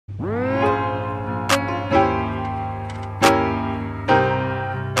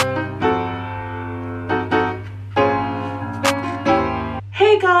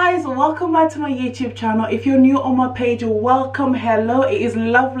welcome back to my YouTube channel. If you're new on my page, welcome. Hello, it is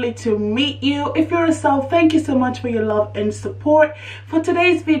lovely to meet you. If you're a sub, thank you so much for your love and support. For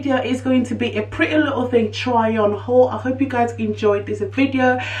today's video is going to be a Pretty Little Thing try on haul. I hope you guys enjoyed this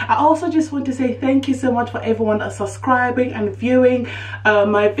video. I also just want to say thank you so much for everyone that's subscribing and viewing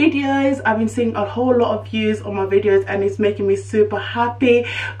my videos. I've been seeing a whole lot of views on my videos and it's making me super happy.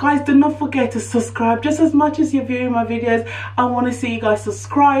 Guys, do not forget to subscribe. Just as much as you're viewing my videos, I want to see you guys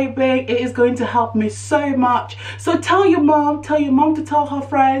subscribing. It is going to help me so much. So tell your mom to tell her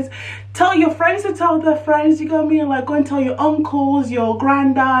friends, tell your friends to tell their friends. You got me? Like, go and tell your uncles, your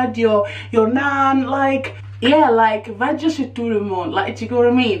granddad, your nan, like, yeah, like, va dire chez tout le monde, like, tu vois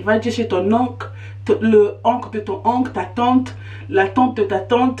what I mean? Va dire chez ton oncle, le oncle de ton oncle, ta tante, la tante de ta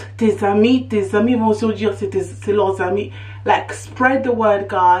tante, tes amis vont aussi dire c'est leurs amis. Like, spread the word,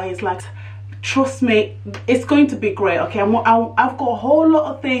 guys. Like, trust me, it's going to be great. Okay, I've got a whole lot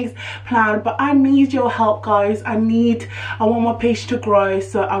of things planned, but I need your help, guys. I want my page to grow,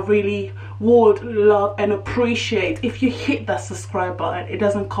 so I really would love and appreciate if you hit that subscribe button. It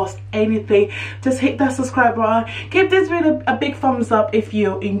doesn't cost anything. Just hit that subscribe button, give this video a big thumbs up if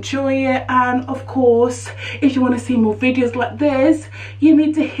you enjoy it, and of course if you want to see more videos like this, you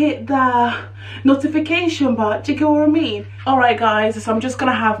need to hit the notification button. Do you get what I mean? Alright guys, so I'm just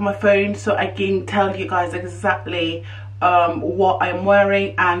gonna have my phone so I can tell you guys exactly what I'm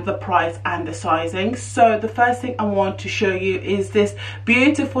wearing and the price and the sizing. So the first thing I want to show you is this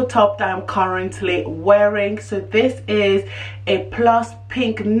beautiful top that I'm currently wearing. So this is a plus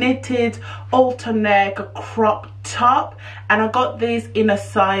pink knitted alter neck crop top, and I got this in a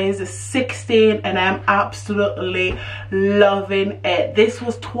size 16 and I'm absolutely loving it. This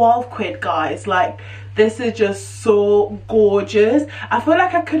was 12 quid, guys. Like, this is just so gorgeous. I feel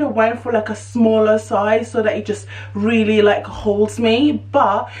like I could have went for like a smaller size so that it just really like holds me,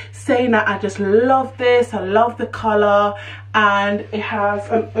 but saying that, I just love this. I love the color, and it has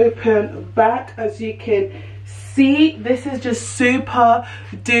an open back, as you can see. This is just super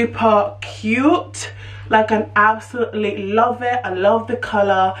duper cute. Like, I absolutely love it. I love the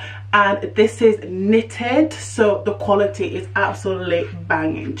color, and this is knitted, so the quality is absolutely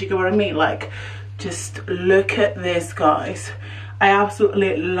banging. Do you get what I mean? Like, just look at this, guys. I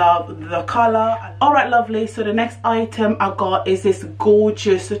absolutely love the color. Alright, lovely. So the next item I got is this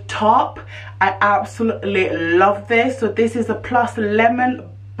gorgeous top. I absolutely love this. So this is a plus lemon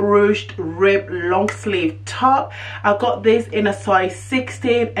brushed rib long sleeve top. I got this in a size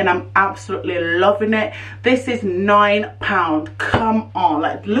 16 and I'm absolutely loving it. This is £9. Come on,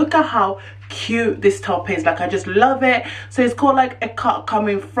 like, look at how cute this top is. Like, I just love it. So it's got like a cut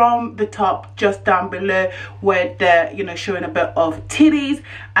coming from the top just down below where they're, you know, showing a bit of titties,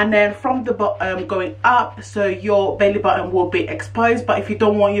 and then from the bottom going up, so your belly button will be exposed. But if you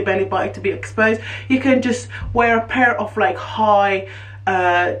don't want your belly button to be exposed, you can just wear a pair of like high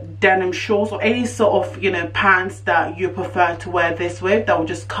denim shorts or any sort of, you know, pants that you prefer to wear this with, that will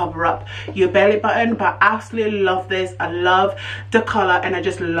just cover up your belly button. But I absolutely love this. I love the color, and I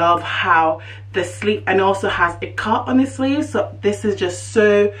just love how the sleeve, and also has a cut on the sleeve, so this is just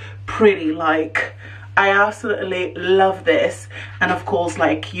so pretty. Like, I absolutely love this. And of course,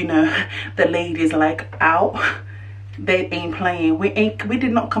 like, you know, the ladies are like, out, they ain't playing. We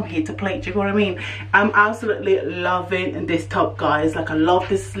did not come here to play. Do you know what I mean? I'm absolutely loving this top, guys. Like, I love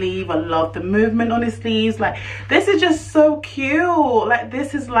the sleeve. I love the movement on the sleeves. Like, this is just so cute. Like,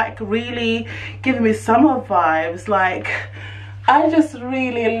 this is like really giving me summer vibes. Like, I just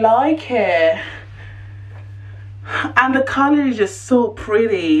really like it. And the color is just so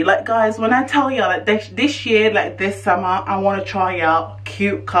pretty. Like, guys, when I tell you, like, this year, like this summer, I want to try out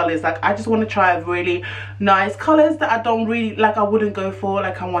cute colors. Like, I just want to try really nice colors that I don't really like, I wouldn't go for.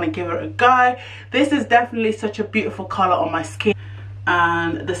 Like, I want to give it a go. This is definitely such a beautiful color on my skin,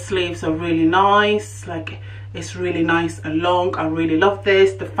 and the sleeves are really nice. Like, it's really nice and long. I really love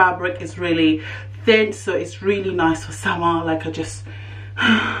this. The fabric is really thin, so it's really nice for summer. Like, I just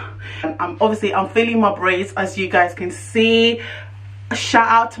I'm feeling my braids, as you guys can see. Shout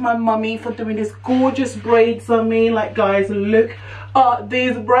out to my mummy for doing these gorgeous braids on me. Like, guys, look at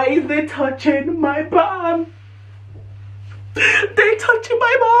these braids. They're touching my bum. They're touching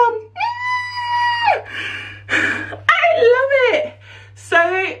my bum. I love it.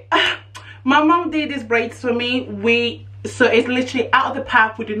 So my mum did these braids for me. So it's literally out of the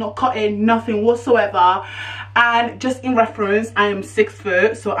pack. We did not cut in, nothing whatsoever. And just in reference, I am 6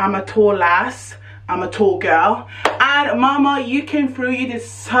 foot, so I'm a tall lass. I'm a tall girl. And mama, you came through. You did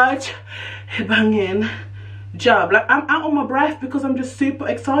such a banging job. Like, I'm out of my breath because I'm just super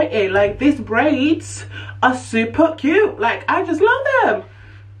excited. Like, these braids are super cute. Like, I just love them.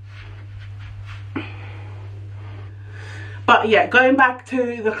 But yeah, going back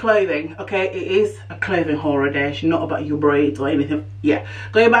to the clothing, okay, it is a clothing haul dish, not about your braids or anything. Yeah,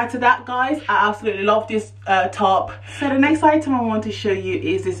 going back to that, guys, I absolutely love this top. So the next item I want to show you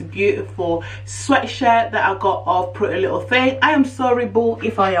is this beautiful sweatshirt that I got off Prettylittlething. I am sorry, boo,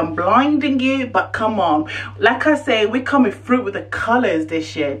 if I am blinding you, but come on, like I say, we're coming through with the colors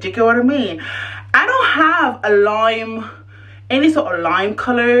this year. Do you get what I mean? I don't have a lime, any sort of lime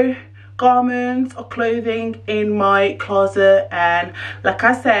color garments or clothing in my closet, and like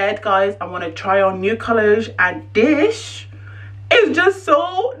I said, guys, I want to try on new colors, and this is just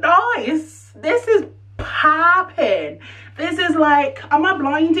so nice. This is popping. This is like, am I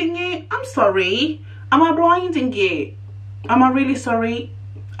blinding you? I'm sorry. Am I blinding you? Am I really sorry?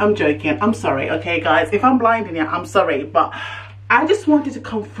 I'm joking. I'm sorry. Okay, guys, if I'm blinding you, I'm sorry, but I just wanted to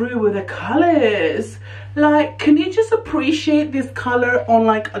come through with the colors. Like, can you just appreciate this color on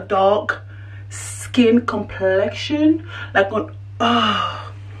like a dark skin complexion? Like on,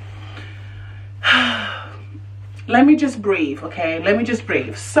 let me just breathe, okay? Let me just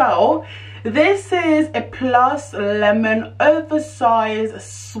breathe. So this is a plus lemon oversized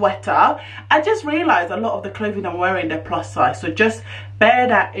sweater. I just realized a lot of the clothing I'm wearing, they're plus size, so just bear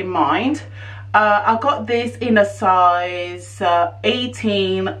that in mind. I got this in a size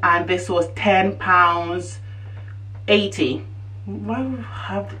 18, and this was £10.80. Why would I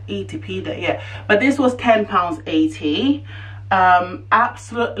have 80p there? Yeah, but this was £10.80.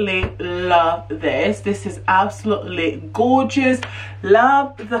 Absolutely love this. This is absolutely gorgeous.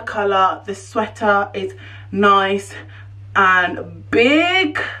 Love the color. The sweater is nice and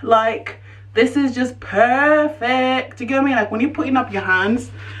big. Like, this is just perfect. Do you get what I mean? Like, when you're putting up your hands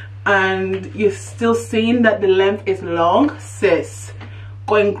and you're still seeing that the length is long, sis,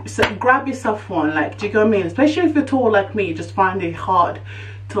 go and grab yourself one. Like, do you get what I mean? Especially if you're tall like me, you just find it hard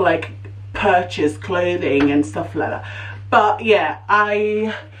to like purchase clothing and stuff like that. But yeah,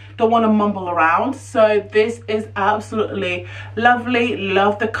 I don't want to mumble around, so this is absolutely lovely.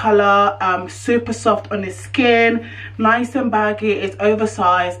 Love the color. Super soft on the skin, nice and baggy. It's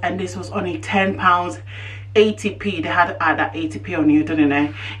oversized, and this was only £10.80p. They had to add that 80p on you, didn't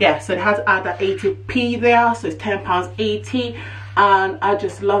they? Yeah, so they had to add that 80p there, so it's £10.80, and I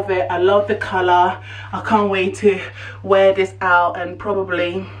just love it. I love the color. I can't wait to wear this out, and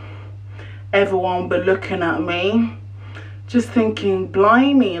probably everyone will be looking at me just thinking,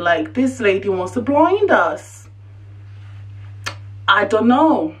 blimey, like, this lady wants to blind us. I don't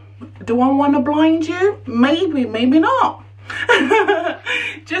know. Do I want to blind you? Maybe, maybe not.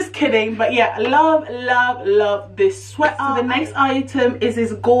 Just kidding. But yeah, love this sweater. So the next item is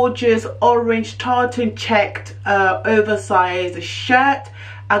this gorgeous orange tartan checked oversized shirt.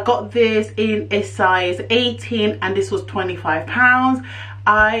 I got this in a size 18, and this was £25.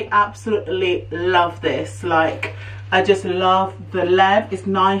 I absolutely love this. Like, I just love the length. It's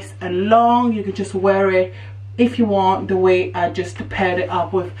nice and long. You can just wear it if you want, the way I just paired it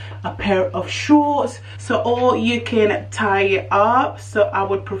up with a pair of shorts. So, or you can tie it up. So I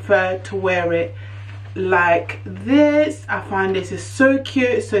would prefer to wear it like this. I find this is so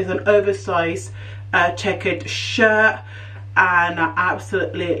cute. So it's an oversized checkered shirt, and I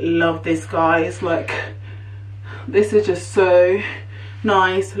absolutely love this, guys. Like, this is just so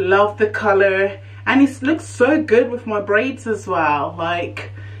nice. Love the color, and it looks so good with my braids as well.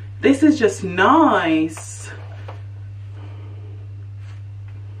 Like, this is just nice.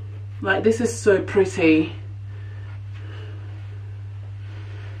 Like, this is so pretty.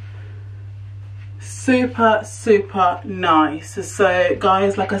 Super nice. So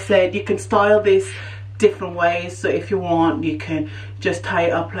guys, like I said, you can style this different ways. So if you want, you can just tie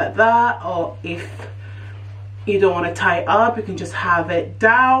it up like that, or if you don't want to tie it up, you can just have it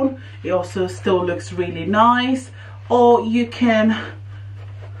down. It also still looks really nice. Or you can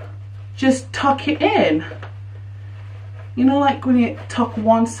just tuck it in, you know, like when you tuck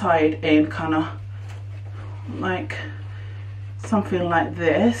one side in, kind of like something like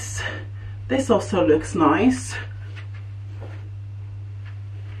this. This also looks nice.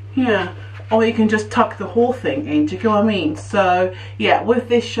 Yeah, or you can just tuck the whole thing in. Do you get what I mean? So yeah, with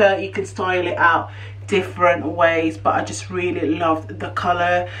this shirt you can style it out different ways, but I just really loved the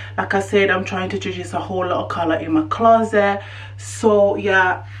color. Like I said, I'm trying to introduce a whole lot of color in my closet, so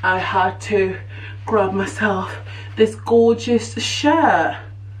yeah, I had to grab myself this gorgeous shirt.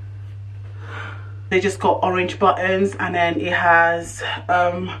 They just got orange buttons, and then it has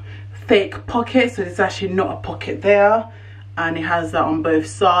thick pockets, so there's actually not a pocket there, and it has that on both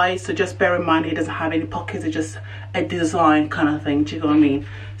sides. So just bear in mind, it doesn't have any pockets. It's just a design kind of thing. Do you know what I mean?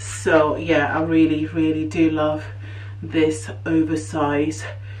 So yeah, I really do love this oversized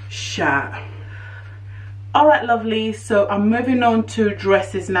shirt. Alright lovely, so I'm moving on to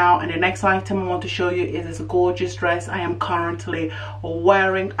dresses now, and the next item I want to show you is this gorgeous dress I am currently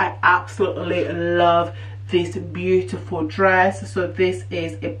wearing. I absolutely love this beautiful dress. So this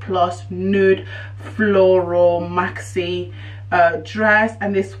is a plus nude floral maxi dress,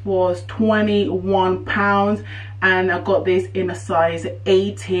 and this was £21, and I got this in a size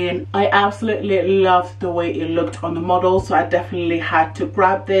 18. I absolutely loved the way it looked on the model, so I definitely had to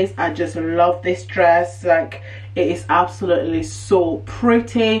grab this. I just love this dress. Like, it is absolutely so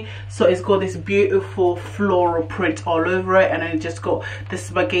pretty. So it's got this beautiful floral print all over it, and then it just got the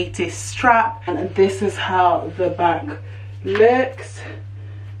spaghetti strap, and this is how the back looks.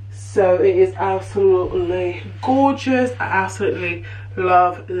 So it is absolutely gorgeous. I absolutely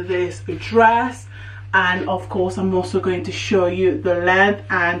love this dress. And of course I'm also going to show you the length,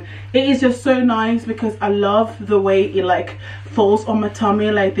 and it is just so nice because I love the way it like falls on my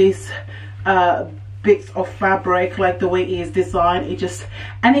tummy, like this bits of fabric, like the way it is designed. It just,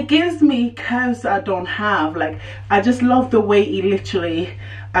 and it gives me curves I don't have. Like, I just love the way it literally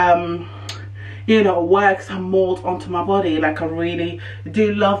you know, works and molds onto my body. Like, I really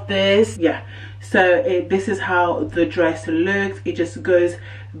do love this. Yeah, so this is how the dress looks. It just goes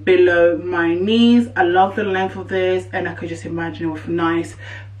below my knees. I love the length of this, and I could just imagine with a nice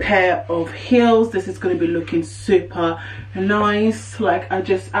pair of heels, this is going to be looking super nice. Like, I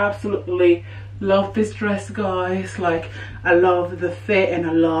just absolutely love this dress, guys. Like, I love the fit and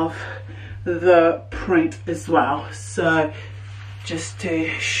I love the print as well. So just to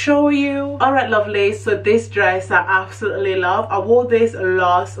show you. Alright lovely, so this dress I absolutely love. I wore this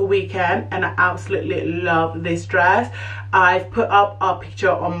last weekend and I absolutely love this dress. I've put up a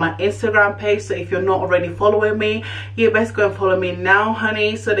picture on my Instagram page, so if you're not already following me, you best go and follow me now,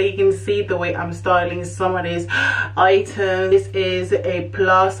 honey, so that you can see the way I'm styling some of these items. This is a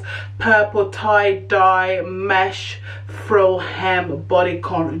plus purple tie-dye mesh frill hem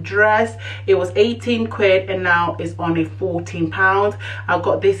bodycon dress. It was 18 quid and now it's only £14. I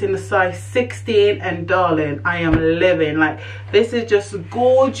got this in the size 16, and darling, I am living. Like, this is just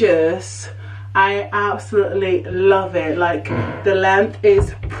gorgeous. I absolutely love it. Like, the length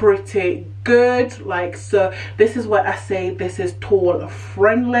is pretty good. Like, so this is what I say, this is tall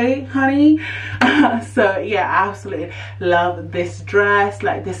friendly, honey. So yeah, I absolutely love this dress.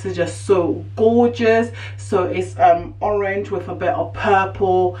 Like, this is just so gorgeous. So it's orange with a bit of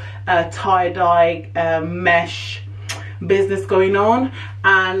purple tie-dye mesh business going on,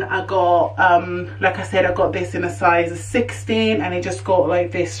 and I got like I said, I got this in a size 16, and it just got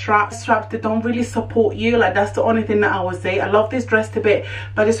like this straps that don't really support you. Like, that's the only thing that I would say. I love this dress a bit,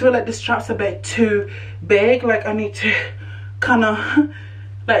 but I just feel like the straps are a bit too big. Like, I need to kind of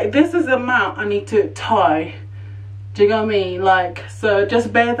like, this is the amount I need to tie. Do you know what I mean? Like, so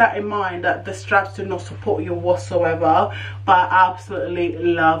just bear that in mind, that the straps do not support you whatsoever. But I absolutely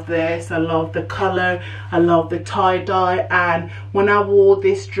love this. I love the color, I love the tie-dye, and when I wore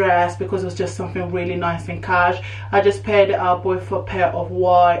this dress, because it was just something really nice and cash, I just paired it up with a pair of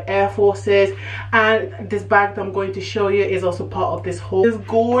white Air Forces. And this bag that I'm going to show you is also part of this haul. This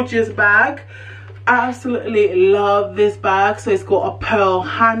gorgeous bag, I absolutely love this bag. So it's got a pearl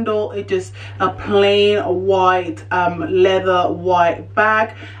handle. It's just a plain white leather white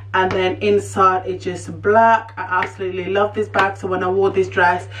bag, and then inside it's just black. I absolutely love this bag. So when I wore this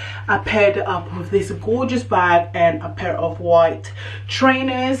dress, I paired it up with this gorgeous bag and a pair of white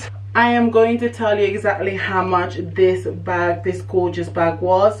trainers. I am going to tell you exactly how much this bag, this gorgeous bag,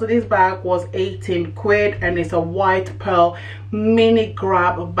 was. So this bag was 18 quid, and it's a white pearl mini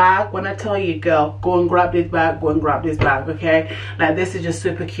grab bag. When I tell you, girl, go and grab this bag, go and grab this bag, okay? Like, this is just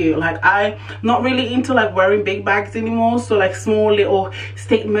super cute. Like, I'm not really into like wearing big bags anymore, so like small little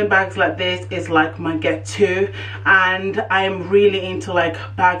statement bags like this is like my get-to. And I am really into like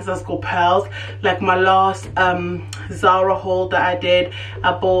bags that's got pearls. Like, my last Zara haul that I did,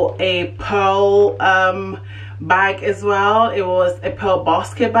 I bought a pearl bag as well. It was a pearl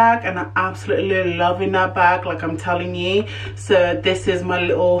basket bag, and I'm absolutely loving that bag, like I'm telling you. So this is my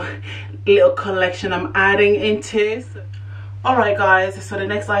little collection I'm adding into. Alright guys, so the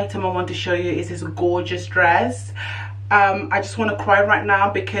next item I want to show you is this gorgeous dress. I just want to cry right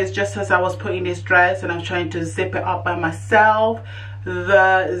now, because just as I was putting this dress and I'm trying to zip it up by myself,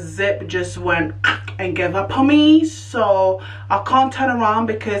 the zip just went and gave up on me. So I can't turn around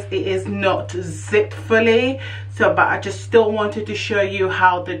because it is not zipped fully. So, but I just still wanted to show you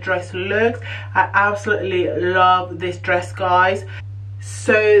how the dress looks. I absolutely love this dress, guys.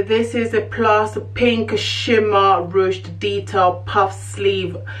 So this is a plus pink shimmer ruched detail puff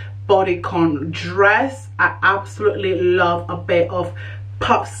sleeve bodycon dress. I absolutely love a bit of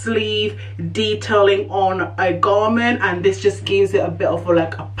puff sleeve detailing on a garment, and this just gives it a bit of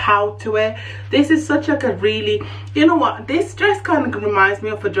like a pout to it. This is such like a really, you know what, this dress kind of reminds me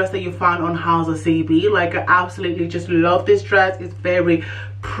of a dress that you found on House of CB. Like I absolutely just love this dress. It's very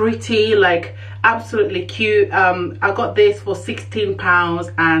pretty, like absolutely cute. I got this for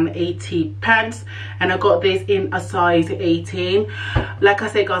 £16.80, and I got this in a size 18. Like I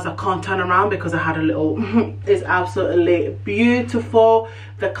say guys, I can't turn around because I had a little it's absolutely beautiful.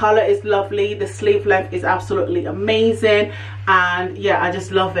 The color is lovely, the sleeve length is absolutely amazing, and yeah, I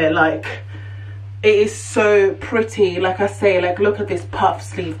just love it. Like it is so pretty. Like I say, like look at this puff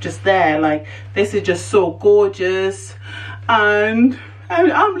sleeve just there. Like this is just so gorgeous, and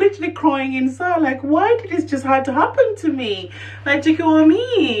I'm literally crying inside. Like, why did this just have to happen to me? Like, do you get what I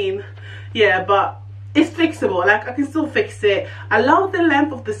mean? Yeah, but it's fixable. Like, I can still fix it. I love the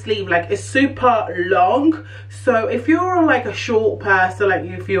length of the sleeve. Like, it's super long. So if you're like a short person, like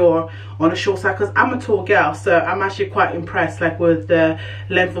if you're on a short side, because I'm a tall girl, so I'm actually quite impressed like with the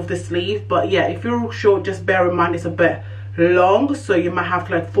length of the sleeve. But yeah, if you're short, just bear in mind it's a bit long, so you might have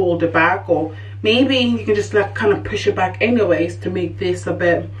to like fold it back, or maybe you can just like kind of push it back anyways to make this a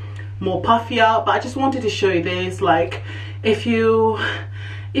bit more puffier. But I just wanted to show you this. Like if you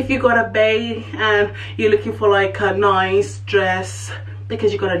got a bae and you're looking for like a nice dress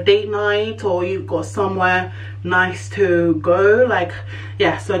because you got a date night or you got somewhere nice to go, like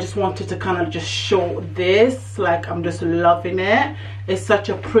yeah, so I just wanted to kind of just show this. Like I'm just loving it. It's such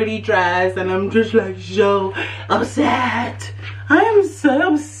a pretty dress, and I'm just like so upset. I am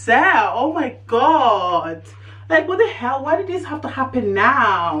so upset. Oh my god, like what the hell, why did this have to happen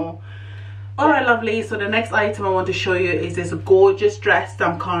now? Alright lovely, so the next item I want to show you is this gorgeous dress that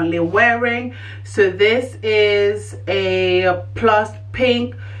I'm currently wearing. So this is a plus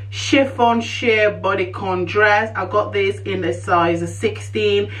pink chiffon sheer bodycon dress. I got this in a size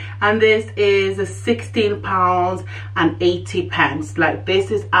 16, and this is £16.80. Like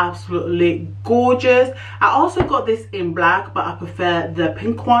this is absolutely gorgeous. I also got this in black, but I prefer the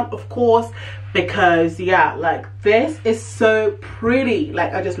pink one of course, because yeah, like this is so pretty.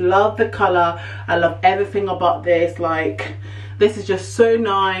 Like I just love the color, I love everything about this. Like this is just so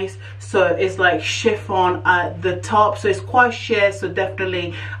nice. So it's like chiffon at the top, so it's quite sheer, so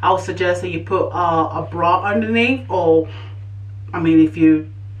definitely I would suggest that you put a bra underneath, or I mean if you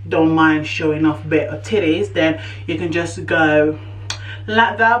don't mind showing off a bit of titties, then you can just go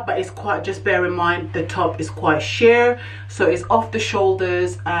like that. But it's quite, just bear in mind the top is quite sheer, so it's off the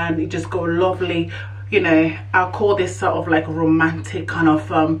shoulders and it just go lovely. You know, I'll call this sort of like romantic kind of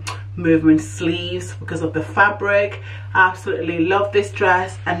movement sleeves because of the fabric. I absolutely love this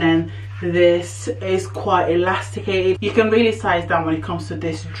dress. And then this is quite elasticated. You can really size down when it comes to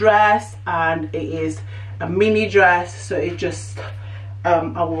this dress, and it is a mini dress, so it just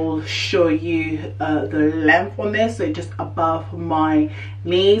I will show you the length on this, so it's just above my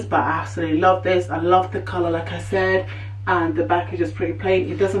knees. But I absolutely love this. I love the color, like I said, and the back is just pretty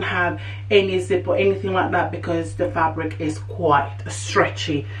plain. It doesn't have any zip or anything like that because the fabric is quite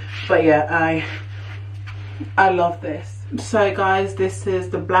stretchy. But yeah, I love this. So guys, this is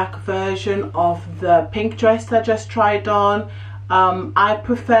the black version of the pink dress I just tried on. I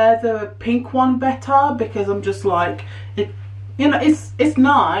prefer the pink one better because I'm just like, it, you know, it's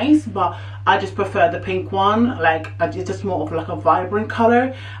nice, but I just prefer the pink one. Like it's just more of like a vibrant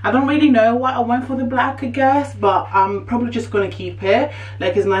color. I don't really know why I went for the black, I guess, but I'm probably just gonna keep it.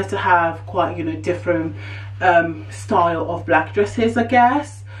 Like it's nice to have quite, you know, different style of black dresses, I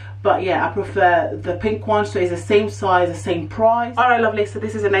guess. But yeah, I prefer the pink one, so it's the same size, the same price. Alright lovely, so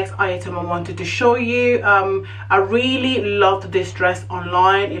this is the next item I wanted to show you. I really loved this dress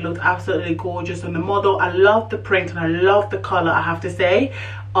online. It looked absolutely gorgeous on the model. I love the print and I love the color, I have to say,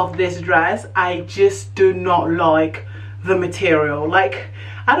 of this dress. I just do not like the material. Like,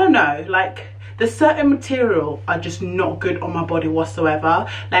 I don't know, like the certain material are just not good on my body whatsoever.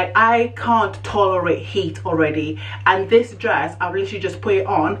 Like I can't tolerate heat already, and this dress I've literally just put it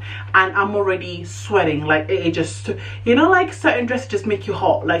on and I'm already sweating. Like it just, you know, like certain dresses just make you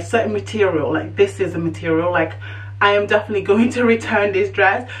hot. Like certain material, like this is a material, like I am definitely going to return this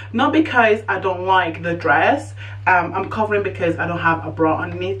dress. Not because I don't like the dress, I'm covering because I don't have a bra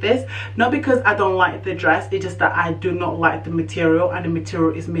underneath this. Not because I don't like the dress, it's just that I do not like the material, and the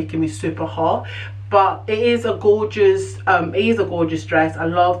material is making me super hot. But it is a gorgeous dress. I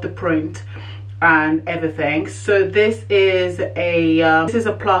love the print. and everything. So this is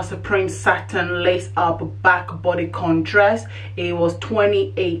a plaster print satin lace up back bodycon dress. It was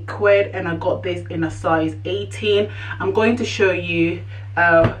 28 quid and I got this in a size 18. I'm going to show you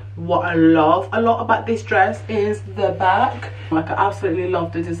what I love a lot about this dress is the back. Like, I absolutely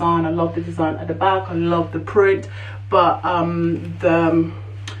love the design. I love the design at the back. I love the print, but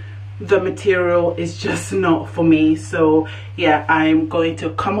the material is just not for me. So yeah, I'm going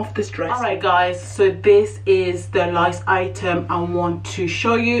to come off this dress. All right guys, so this is the last item I want to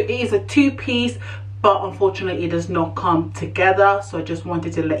show you. It is a two-piece, but unfortunately it does not come together, so I just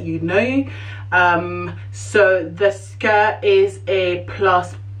wanted to let you know. So the skirt is a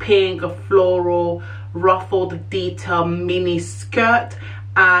plus pink floral ruffled detail mini skirt,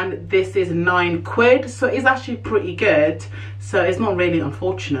 and this is 9 quid, so it's actually pretty good. So it's not really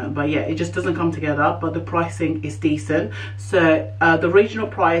unfortunate, but yeah, it just doesn't come together, but the pricing is decent. So the original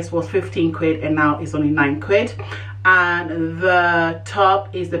price was 15 quid and now it's only 9 quid. And the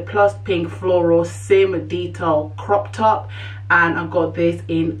top is the plus pink floral sim detail crop top, and I got this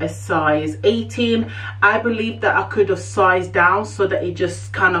in a size 18. I believe that I could have sized down so that it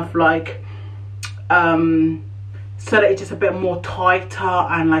just kind of like so that it's just a bit more tighter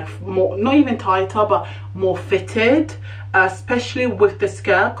and like more, not even tighter, but more fitted, especially with the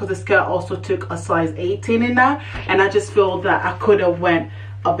skirt, because the skirt also took a size 18 in there, and I just feel that I could have went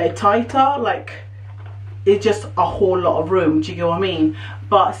a bit tighter. Like, it's just a whole lot of room, do you get what I mean?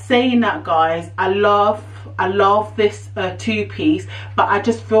 But saying that, guys, I love this two-piece, but I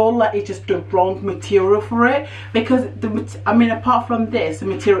just feel like it's just the wrong material for it, because I mean, apart from this, the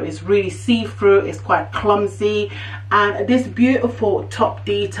material is really see-through, it's quite clumsy, and this beautiful top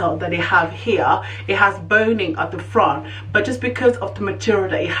detail that they have here, it has boning at the front, but just because of the material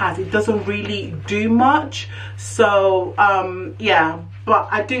that it has, it doesn't really do much. So yeah, but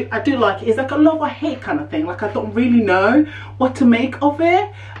I do like it. It's like a love or hate kind of thing. Like, I don't really know what to make of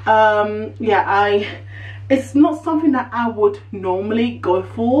it. Yeah, it's not something that I would normally go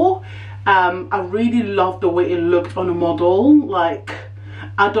for. I really love the way it looked on a model. Like,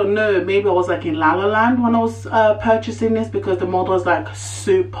 I don't know, maybe I was like in La La Land when I was purchasing this, because the model is like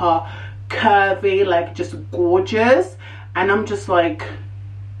super curvy, like just gorgeous, and I'm just like,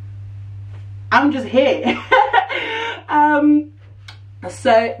 I'm just here.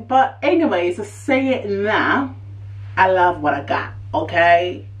 So, but anyways, to say it now, I love what I got,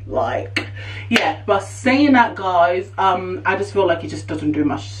 okay? Like, yeah, but saying that, guys, I just feel like it just doesn't do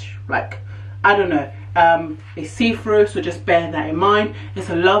much. Like, I don't know, it's see-through, so just bear that in mind. It's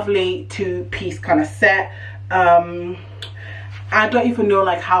a lovely two-piece kind of set. I don't even know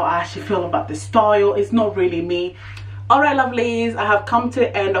like how I actually feel about the style. It's not really me. Alright lovelies, I have come to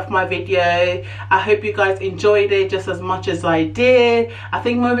the end of my video. I hope you guys enjoyed it just as much as I did. I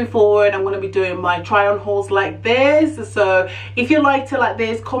think moving forward I'm going to be doing my try on hauls like this. So if you liked it like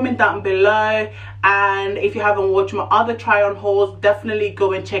this, comment down below. And if you haven't watched my other try on hauls, definitely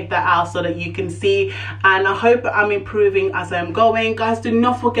go and check that out so that you can see. And I hope I'm improving as I'm going. Guys, do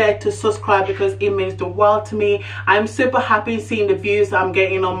not forget to subscribe, because it means the world to me. I'm super happy seeing the views I'm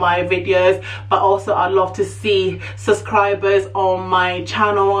getting on my videos, but also I love to see subscribers on my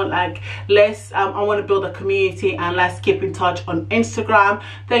channel. Like, let's I want to build a community, and let's keep in touch on Instagram.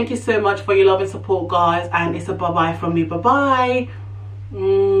 Thank you so much for your love and support, guys, and it's a bye-bye from me. Bye-bye.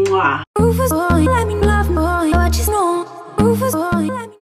 Mwah.